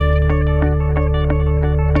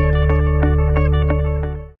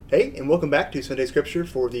welcome back to Sunday Scripture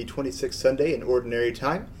for the 26th Sunday in Ordinary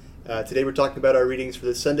Time. Today we're talking about our readings for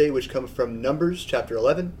this Sunday, which come from Numbers chapter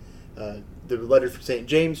 11, the letter from St.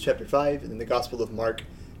 James chapter 5, and then the Gospel of Mark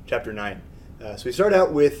chapter 9. So we start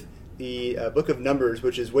out with the book of Numbers,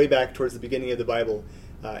 which is way back towards the beginning of the Bible.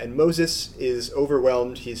 And Moses is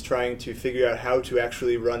overwhelmed. He's trying to figure out how to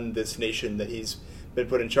actually run this nation that he's been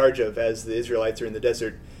put in charge of as the Israelites are in the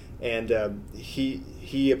desert. And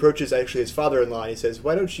he approaches actually his father-in-law and he says,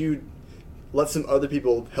 why don't you let some other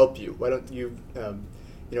people help you? Why don't you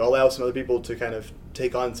allow some other people to kind of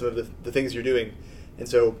take on some of the things you're doing? And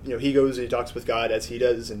so he goes and he talks with God as he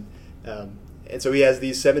does, and so he has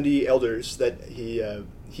these 70 elders that he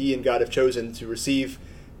and God have chosen to receive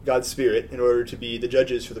God's Spirit in order to be the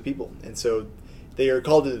judges for the people. And so they are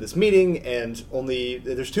called into this meeting, and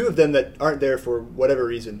there's two of them that aren't there for whatever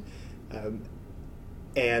reason.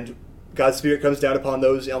 And God's Spirit comes down upon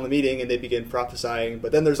those on the meeting, and they begin prophesying.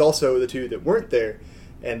 But then there's also the two that weren't there,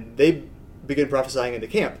 and they begin prophesying in the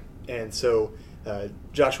camp. And so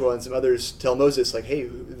Joshua and some others tell Moses, like, hey,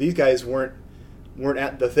 these guys weren't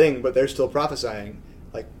at the thing, but they're still prophesying.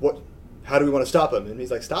 Like, what? How do we want to stop them? And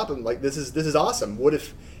he's like, stop them! Like, this is awesome. What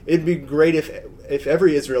if it'd be great if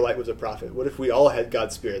every Israelite was a prophet? What if we all had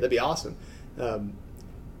God's Spirit? That'd be awesome.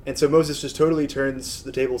 And so Moses just totally turns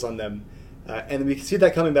the tables on them. And we can see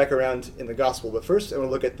that coming back around in the Gospel. But first, I want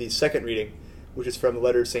to look at the second reading, which is from the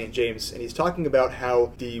letter of St. James. And he's talking about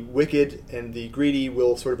how the wicked and the greedy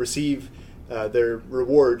will sort of receive their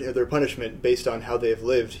reward, or their punishment, based on how they have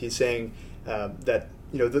lived. He's saying that,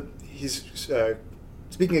 he's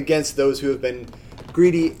speaking against those who have been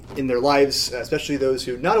greedy in their lives, especially those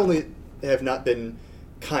who not only have not been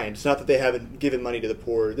kind. It's not that they haven't given money to the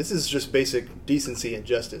poor. This is just basic decency and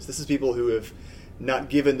justice. This is people who have not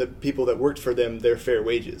given the people that worked for them their fair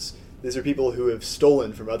wages. These are people who have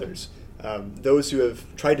stolen from others. Those who have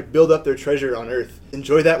tried to build up their treasure on earth.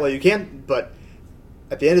 Enjoy that while you can, but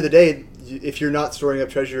at the end of the day, if you're not storing up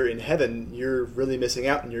treasure in heaven, you're really missing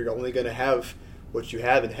out, and you're only going to have what you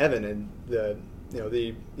have in heaven, and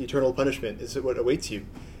the eternal punishment is what awaits you.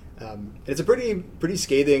 It's a pretty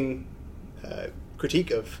scathing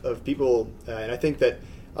critique of people, and I think that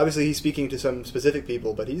obviously he's speaking to some specific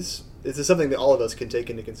people, but this is something that all of us can take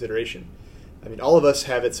into consideration. I mean, all of us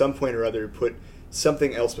have at some point or other put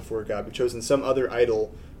something else before God. We've chosen some other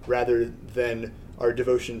idol rather than our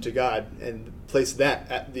devotion to God, and place that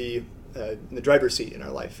at in the driver's seat in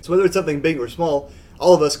our life. So whether it's something big or small,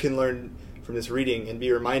 all of us can learn from this reading and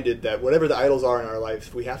be reminded that whatever the idols are in our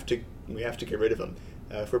life, we have to get rid of them.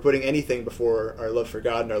 If we're putting anything before our love for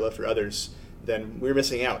God and our love for others, then we're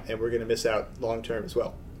missing out, and we're going to miss out long term as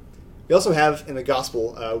well. We also have in the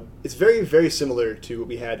Gospel, it's very, very similar to what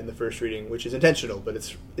we had in the first reading, which is intentional, but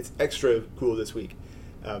it's extra cool this week.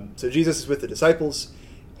 So Jesus is with the disciples,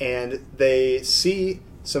 and they see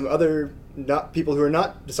some other people who are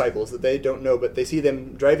not disciples that they don't know, but they see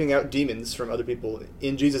them driving out demons from other people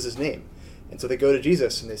in Jesus' name. And so they go to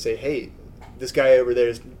Jesus and they say, hey, this guy over there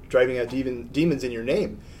is driving out demons in your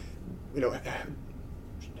name.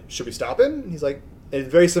 Should we stop him? And he's like, and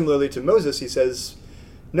very similarly to Moses, he says,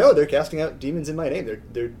 no, they're casting out demons in my name.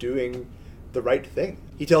 They're doing the right thing.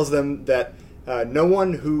 He tells them that no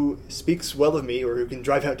one who speaks well of me or who can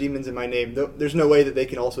drive out demons in my name, there's no way that they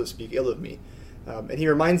can also speak ill of me. And he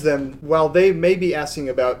reminds them, while they may be asking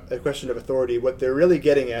about a question of authority, what they're really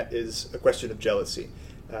getting at is a question of jealousy.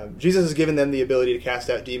 Jesus has given them the ability to cast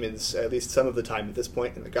out demons at least some of the time at this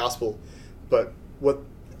point in the Gospel.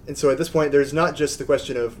 And so at this point, there's not just the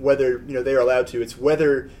question of whether they are allowed to, it's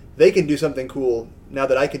whether they can do something cool now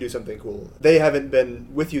that I can do something cool. They haven't been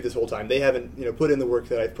with you this whole time. They haven't put in the work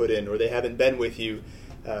that I've put in, or they haven't been with you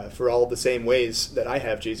for all the same ways that I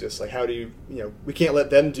have, Jesus. Like, how do you, we can't let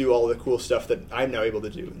them do all the cool stuff that I'm now able to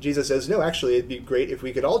do. Jesus says, no, actually, it'd be great if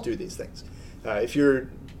we could all do these things. If you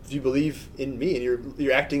believe in me and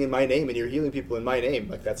you're acting in my name and you're healing people in my name,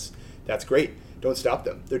 like that's great. Don't stop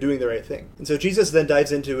them. They're doing the right thing. And so Jesus then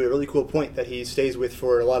dives into a really cool point that he stays with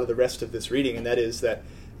for a lot of the rest of this reading, and that is that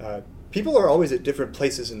people are always at different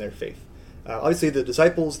places in their faith. Obviously, the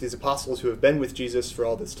disciples, these apostles who have been with Jesus for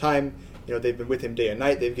all this time, they've been with him day and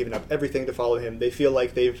night. They've given up everything to follow him. They feel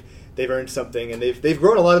like they've earned something, and they've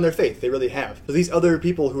grown a lot in their faith. They really have. So these other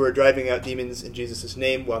people who are driving out demons in Jesus'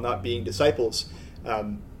 name while not being disciples,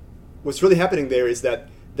 what's really happening there is that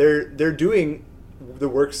they're doing the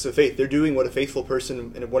works of faith. They're doing what a faithful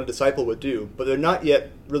person and what a disciple would do, but they're not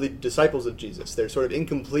yet really disciples of Jesus. They're sort of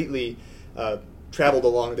incompletely traveled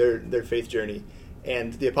along their faith journey.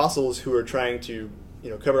 And the apostles who are trying to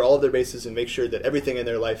cover all of their bases and make sure that everything in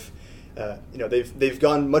their life, they've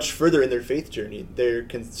gone much further in their faith journey. They're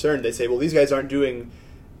concerned. They say, well, these guys aren't doing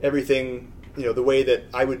everything the way that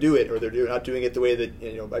I would do it, or they're not doing it the way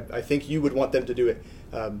that I think you would want them to do it.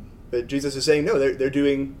 But Jesus is saying, no, they're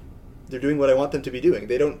doing what I want them to be doing.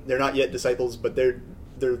 They're not yet disciples, but they're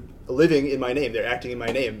living in my name. They're acting in my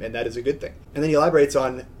name, and that is a good thing. And then he elaborates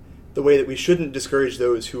on the way that we shouldn't discourage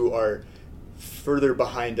those who are further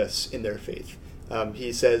behind us in their faith.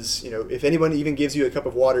 He says, if anyone even gives you a cup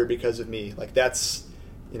of water because of me, like that's,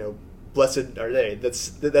 blessed are they.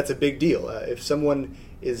 That's a big deal. If someone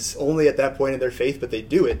is only at that point in their faith, but they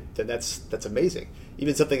do it, then that's amazing.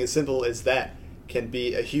 Even something as simple as that can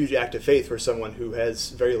be a huge act of faith for someone who has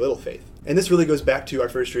very little faith. And this really goes back to our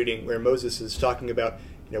first reading where Moses is talking about,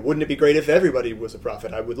 wouldn't it be great if everybody was a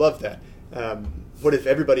prophet? I would love that. What if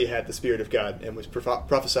everybody had the Spirit of God and was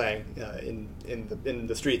prophesying in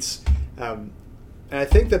the streets? And I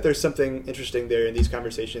think that there's something interesting there in these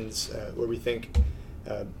conversations where we think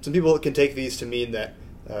some people can take these to mean that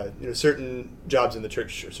certain jobs in the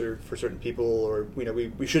church are for certain people, or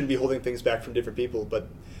we shouldn't be holding things back from different people. But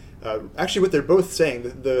actually, what they're both saying,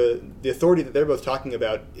 the authority that they're both talking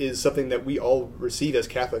about, is something that we all receive as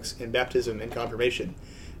Catholics in baptism and confirmation.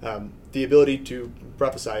 The ability to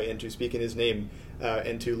prophesy and to speak in His name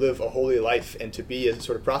and to live a holy life and to be a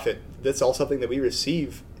sort of prophet, that's all something that we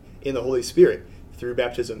receive in the Holy Spirit through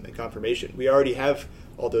baptism and confirmation. We already have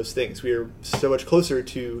all those things. We are so much closer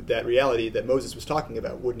to that reality that Moses was talking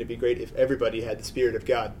about. Wouldn't it be great if everybody had the Spirit of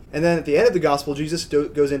God? And then at the end of the Gospel, Jesus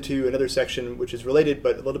goes into another section which is related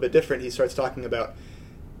but a little bit different. He starts talking about,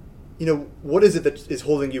 what is it that is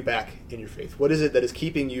holding you back in your faith? What is it that is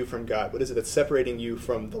keeping you from God? What is it that's separating you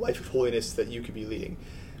from the life of holiness that you could be leading?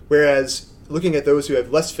 Whereas looking at those who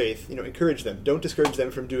have less faith, encourage them. Don't discourage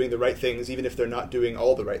them from doing the right things, even if they're not doing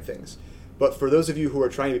all the right things. But for those of you who are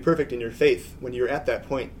trying to be perfect in your faith, when you're at that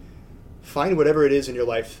point, find whatever it is in your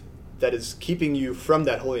life that is keeping you from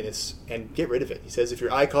that holiness and get rid of it. He says, if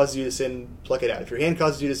your eye causes you to sin, pluck it out. If your hand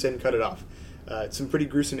causes you to sin, cut it off. It's some pretty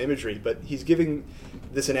gruesome imagery, but he's giving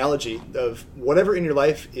this analogy of whatever in your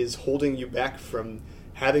life is holding you back from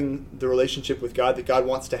having the relationship with God that God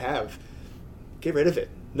wants to have. Get rid of it.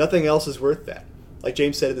 Nothing else is worth that. Like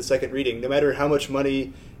James said in the second reading, no matter how much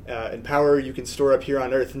money and power you can store up here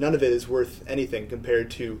on earth, none of it is worth anything compared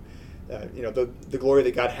to the glory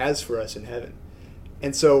that God has for us in heaven.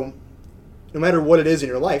 And so no matter what it is in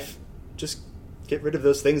your life, just get rid of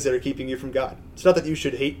those things that are keeping you from God. It's not that you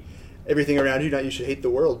should hate everything around you, not you should hate the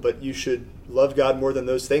world, but you should love God more than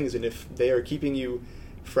those things. And if they are keeping you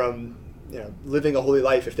from living a holy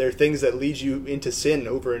life, if there are things that lead you into sin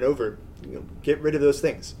over and over, get rid of those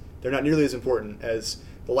things. They're not nearly as important as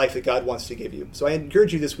the life that God wants to give you. So I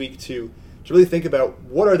encourage you this week to really think about,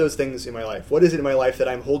 what are those things in my life? What is it in my life that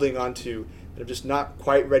I'm holding on to that I'm just not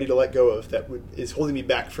quite ready to let go of, that is holding me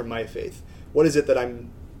back from my faith? What is it that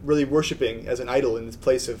I'm really worshiping as an idol in this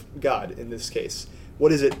place of God in this case?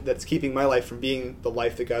 What is it that's keeping my life from being the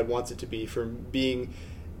life that God wants it to be, from being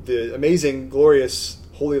the amazing, glorious,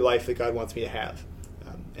 holy life that God wants me to have?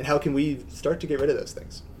 And how can we start to get rid of those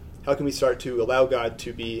things? How can we start to allow God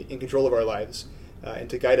to be in control of our lives and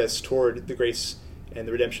to guide us toward the grace and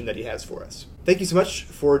the redemption that He has for us? Thank you so much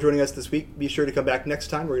for joining us this week. Be sure to come back next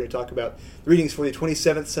time. We're going to talk about the readings for the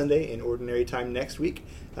 27th Sunday in Ordinary Time next week.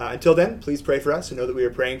 Until then, please pray for us and know that we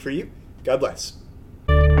are praying for you. God bless.